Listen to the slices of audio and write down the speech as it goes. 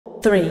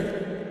3,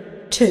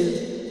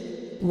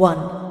 2,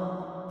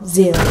 1,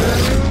 0.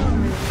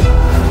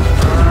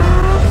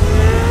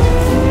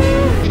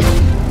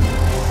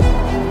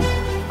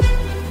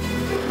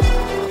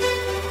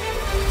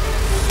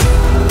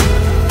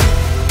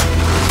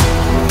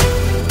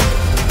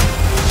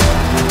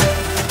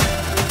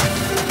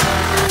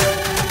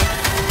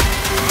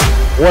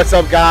 What's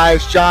up,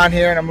 guys? John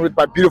here, and I'm with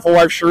my beautiful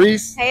wife,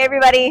 Sharisse. Hey,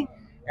 everybody.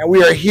 And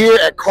we are here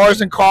at Cars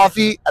and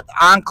Coffee at the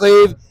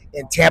Enclave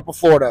in Tampa,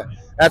 Florida.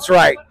 That's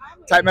right.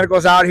 Tight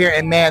Medical's out here,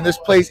 and man, this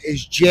place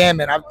is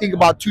jamming. I think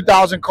about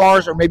 2,000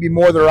 cars or maybe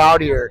more that are out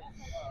here.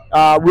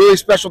 Really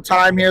special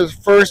time here. The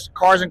first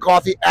Cars and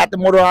Coffee at the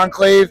Motor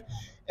Enclave.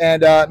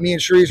 And me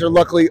and Sharisse are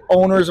luckily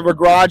owners of a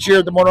garage here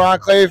at the Motor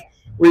Enclave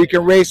where you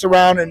can race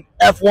around an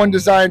F1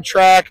 design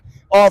track,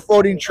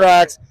 off-roading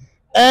tracks,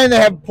 and they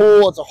have a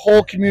pool. It's a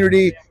whole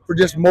community for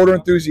just motor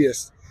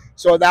enthusiasts.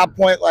 So at that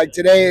point, like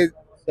today,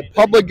 the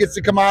public gets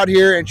to come out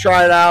here and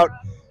try it out.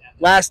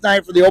 Last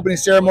night for the opening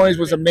ceremonies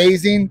was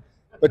amazing,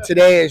 but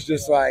today is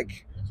just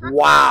like,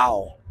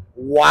 wow,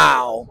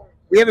 wow.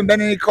 We haven't been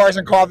to any Cars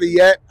and Coffee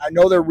yet. I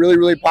know they're really,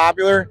 really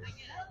popular,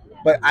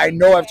 but I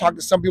know I've talked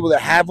to some people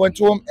that have went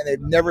to them, and they've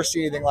never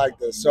seen anything like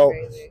this. So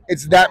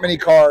it's that many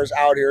cars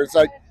out here. It's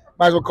like,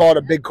 might as well call it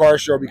a big car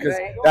show because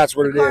that's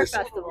what it is.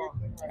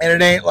 And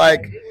it ain't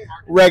like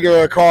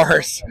regular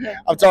cars.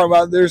 I'm talking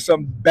about there's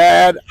some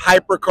bad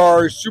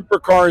hypercars,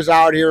 supercars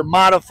out here,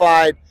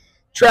 modified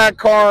track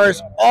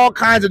cars, all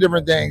kinds of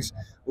different things.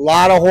 A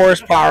lot of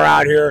horsepower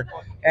out here,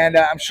 and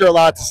I'm sure a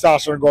lot of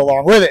testosterone to go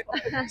along with it.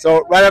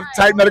 So right up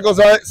Tight Medical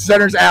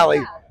Center's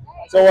alley.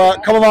 So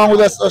come along with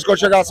us. Let's go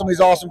check out some of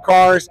these awesome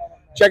cars.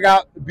 Check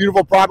out the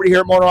beautiful property here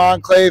at Motor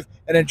Enclave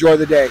and enjoy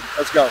the day.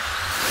 Let's go.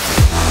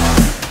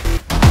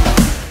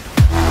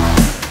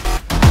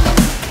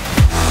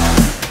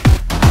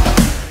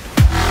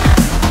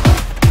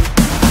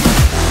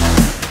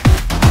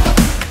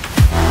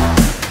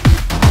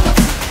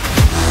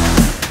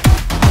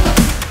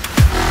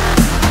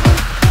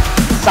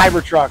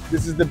 Cybertruck.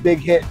 This is the big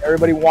hit.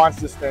 Everybody wants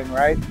this thing,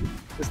 right?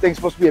 This thing's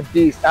supposed to be a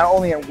beast, not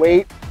only in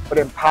weight, but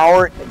in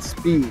power and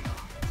speed.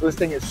 So this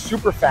thing is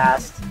super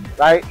fast,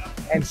 right?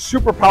 And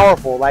super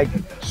powerful, like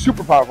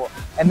super powerful.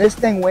 And this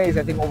thing weighs,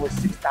 I think, over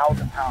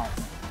 6,000 pounds.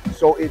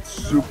 So it's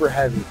super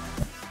heavy.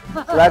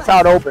 So that's how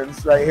it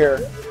opens right here.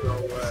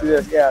 See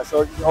this? Yeah,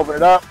 so you can open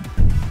it up.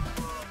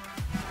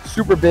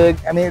 Super big.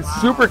 I mean, it's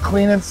super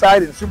clean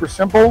inside and super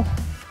simple,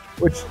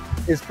 which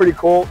is pretty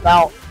cool.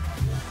 Now,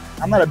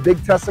 I'm not a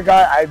big Tesla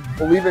guy. I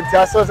believe in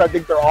Teslas. I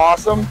think they're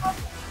awesome.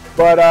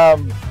 But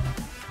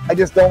I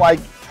just don't like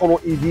total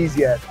EVs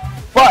yet.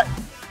 But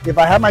if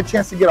I had my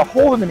chance to get a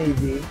hold of an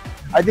EV,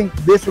 I think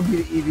this would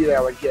be the EV that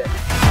I would get.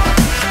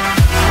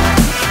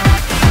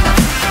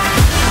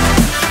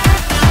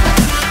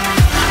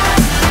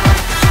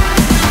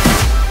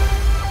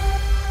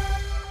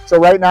 So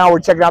right now we're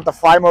checking out the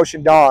Fly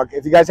Motion dog.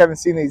 If you guys haven't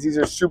seen these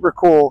are super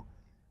cool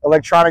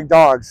electronic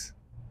dogs.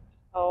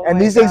 Oh,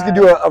 and these things can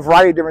do a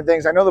variety of different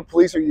things. I know the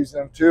police are using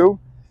them too.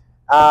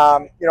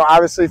 You know,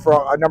 obviously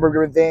for a number of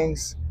different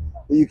things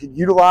that you could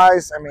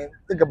utilize. I mean,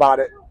 think about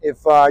it. If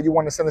you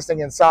want to send this thing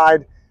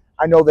inside,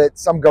 I know that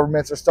some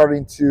governments are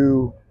starting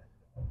to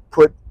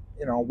put,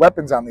 you know,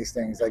 weapons on these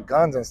things, like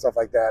guns and stuff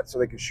like that, so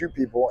they can shoot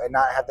people and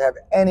not have to have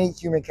any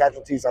human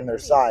casualties on their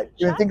side.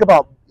 Even think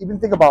about, you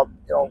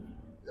know,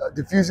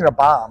 defusing a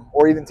bomb,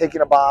 or even taking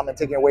a bomb and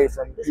taking it away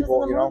from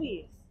people. You know,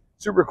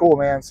 super cool,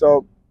 man.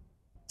 So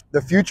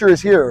the future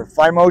is here.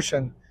 Fly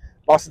Motion,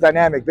 Boston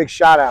Dynamic, big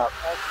shout out.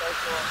 That's so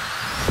cool.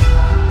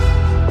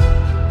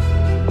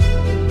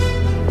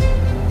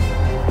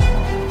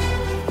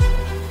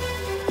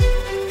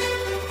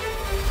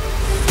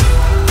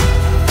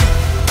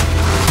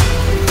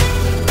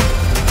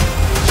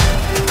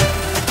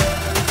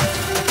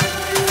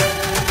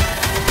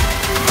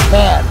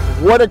 Man,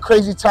 what a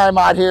crazy time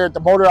out here at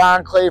the Motor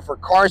Enclave for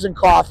Cars and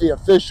Coffee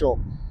official.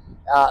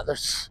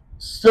 There's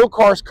still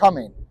cars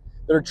coming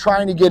that are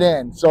trying to get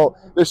in. So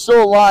there's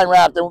still a line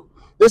wrapped.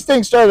 This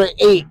thing started at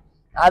 8.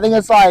 I think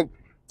it's like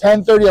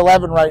 10:30,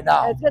 11 right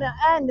now. It's going to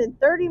end in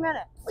 30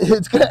 minutes.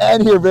 It's going to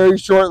end here very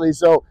shortly.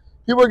 So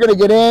people are going to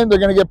get in. They're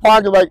going to get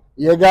parked. They're like,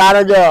 you got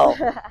to go.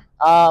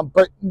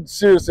 But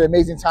seriously,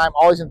 amazing time.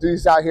 Always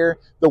enthusiasts out here.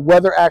 The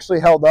weather actually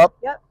held up.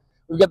 Yep.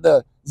 We've got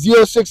the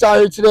Z06 out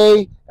here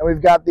today, and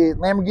we've got the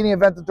Lamborghini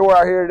Aventador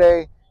out here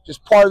today,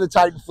 just part of the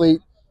Titan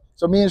fleet.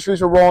 So me and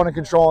Sharisse are rolling and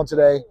controlling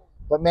today.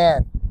 But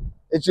man,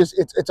 it's just,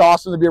 it's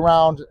awesome to be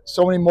around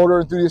so many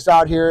motor enthusiasts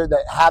out here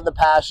that have the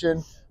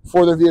passion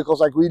for their vehicles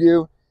like we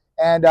do.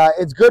 And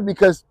it's good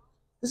because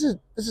this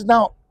is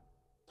now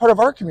part of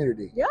our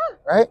community. Yeah.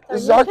 Right?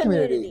 This is our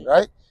community,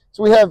 right?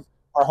 So we have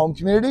our home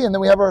community, and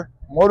then we have our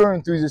motor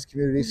enthusiast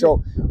community.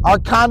 So our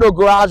condo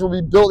garage will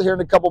be built here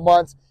in a couple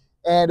months,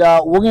 and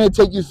we're going to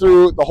take you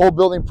through the whole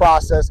building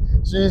process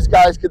so you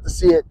guys get to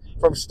see it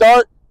from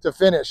start to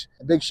finish.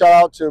 A big shout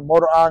out to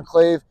Motor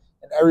Enclave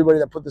and everybody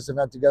that put this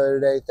event together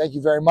today. Thank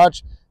you very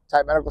much.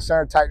 Tight Medical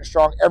Center, tight and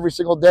strong every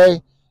single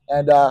day.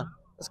 And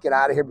let's get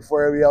out of here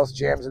before everybody else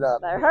jams it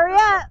up. Better hurry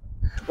up.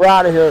 We're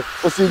out of here.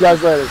 We'll see you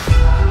guys later.